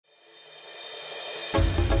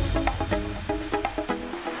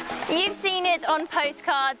You've seen it on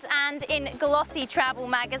postcards and in glossy travel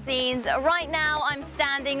magazines. Right now I'm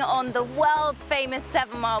standing on the world's famous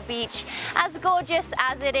 7 Mile Beach. As gorgeous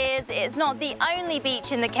as it is, it's not the only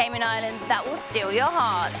beach in the Cayman Islands that will steal your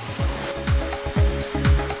heart.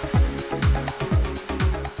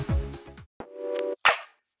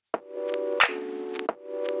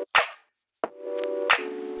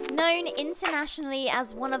 Known internationally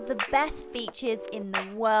as one of the best beaches in the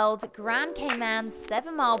world, Grand Cayman's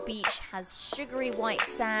 7 Mile Beach has sugary white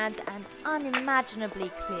sand and unimaginably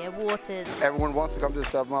clear waters. Everyone wants to come to the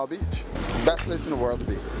 7 Mile Beach. Best place in the world to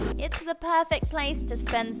be. It's the perfect place to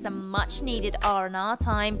spend some much needed R&R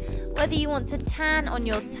time, whether you want to tan on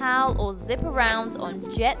your towel or zip around on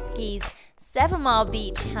jet skis. 7 Mile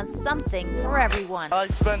Beach has something for everyone. I like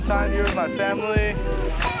to spend time here with my family.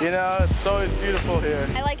 You know, it's always beautiful here.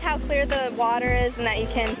 I like how clear the water is and that you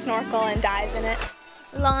can snorkel and dive in it.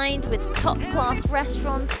 Lined with top-class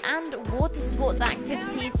restaurants and water sports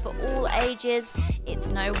activities for all ages,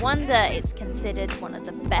 it's no wonder it's considered one of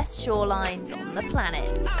the best shorelines on the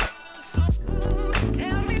planet.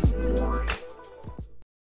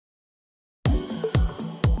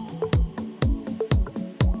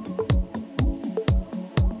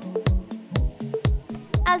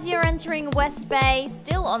 As you're entering West Bay,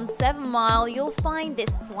 still on 7 Mile, you'll find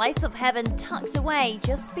this slice of heaven tucked away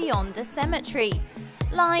just beyond a cemetery.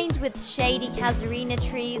 Lined with shady casuarina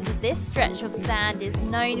trees, this stretch of sand is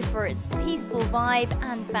known for its peaceful vibe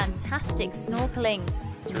and fantastic snorkeling.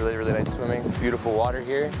 It's really nice swimming, beautiful water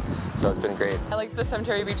here, so it's been great. I like the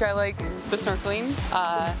cemetery beach, I like the snorkeling.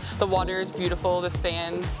 The water is beautiful, the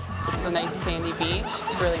sands, it's a nice sandy beach,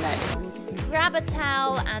 it's really nice. Grab a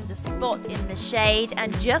towel and a spot in the shade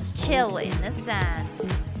and just chill in the sand.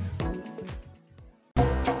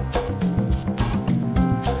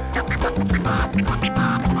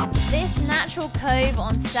 This natural cove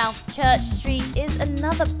on South Church Street is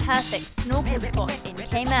another perfect snorkel spot in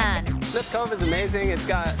Cayman. This cove is amazing. It's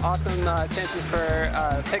got awesome chances for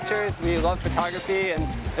pictures. We love photography and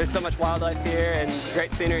there's so much wildlife here and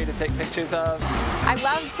great scenery to take pictures of. I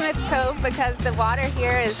love Smith Cove because the water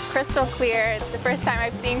here is crystal clear. It's the first time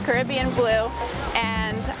I've seen Caribbean blue,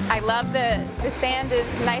 and I love the sand is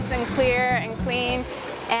nice and clear and clean,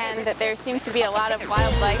 and that there seems to be a lot of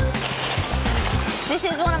wildlife. This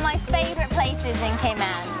is one of my favorite places in Cayman.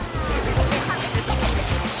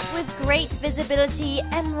 With great visibility,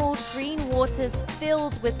 emerald green waters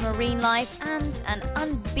filled with marine life and an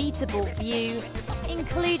unbeatable view,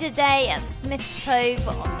 include a day at Smith's Cove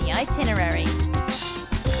on the itinerary.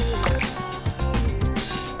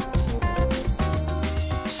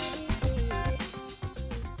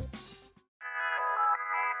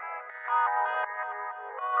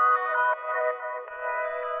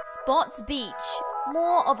 Spots Beach,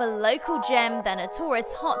 more of a local gem than a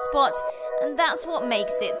tourist hotspot, and that's what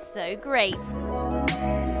makes it so great.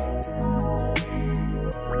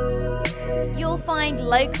 You'll find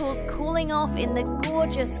locals cooling off in the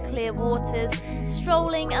gorgeous clear waters,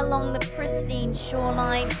 strolling along the pristine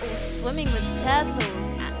shoreline, or swimming with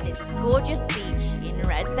turtles at this gorgeous beach in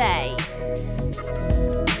Red Bay.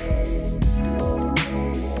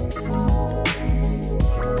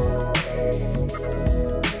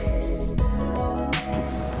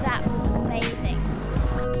 That was amazing.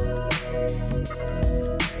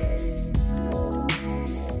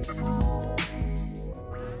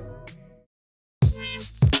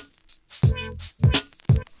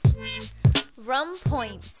 Rum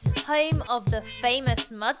Point, home of the famous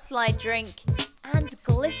mudslide drink and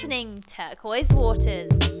glistening turquoise waters.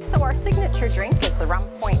 So our signature drink is the Rum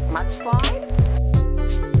Point mudslide.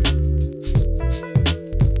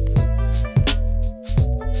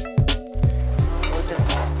 We'll just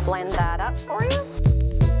blend that up for you.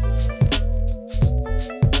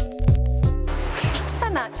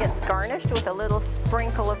 And that gets garnished with a little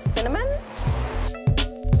sprinkle of cinnamon.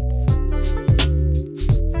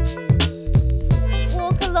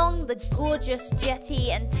 Along the gorgeous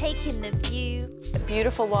jetty and take in the view.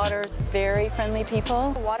 Beautiful waters, very friendly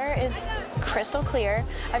people. The water is crystal clear.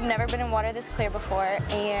 I've never been in water this clear before,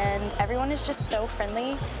 and everyone is just so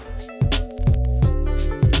friendly.